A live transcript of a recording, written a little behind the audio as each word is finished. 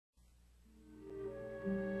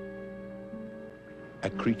A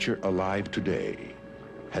creature alive today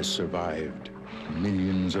has survived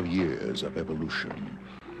millions of years of evolution.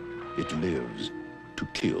 It lives to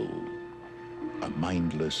kill, a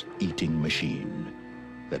mindless eating machine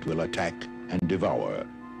that will attack and devour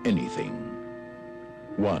anything.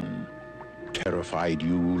 One terrified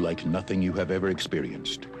you like nothing you have ever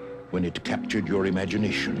experienced when it captured your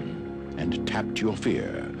imagination and tapped your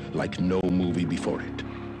fear like no movie before it.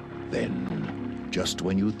 Then, just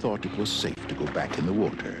when you thought it was safe to go back in the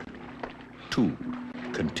water, two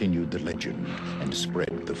continued the legend and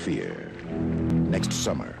spread the fear. Next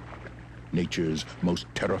summer, nature's most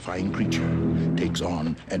terrifying creature takes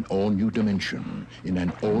on an all-new dimension in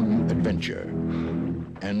an all-new adventure.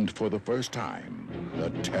 And for the first time, the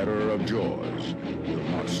terror of Jaws will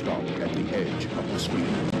not stop at the edge of the screen.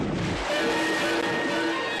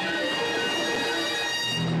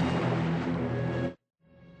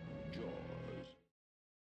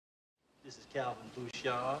 This is Calvin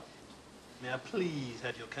Bouchard. May I please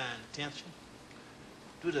have your kind attention?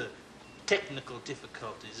 Due to technical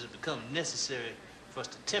difficulties, it has become necessary for us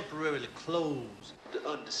to temporarily close the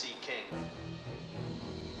undersea canyon.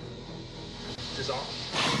 Is this on?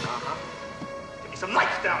 Uh-huh. Give me some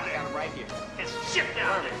lights down there. Right here. And some shit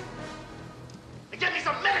down there. And give me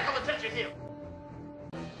some medical attention here.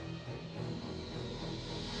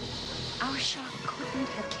 Our shark couldn't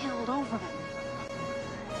have killed Overman.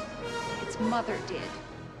 Its mother did.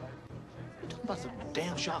 You talking about some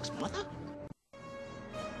damn shark's mother?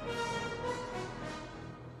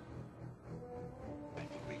 I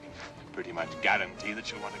think we can pretty much guarantee that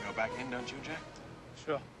she'll want to go back in, don't you, Jack?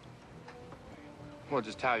 Sure. Well,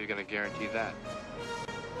 just how are you going to guarantee that?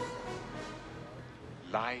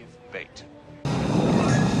 Live bait.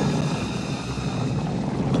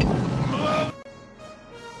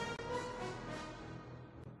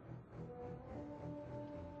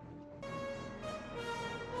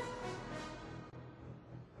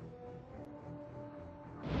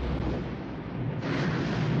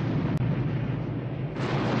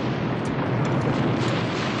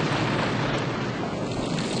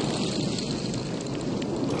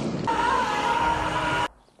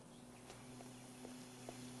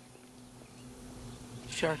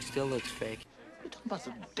 Shark still looks fake. You talking about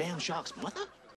some damn shark's mother?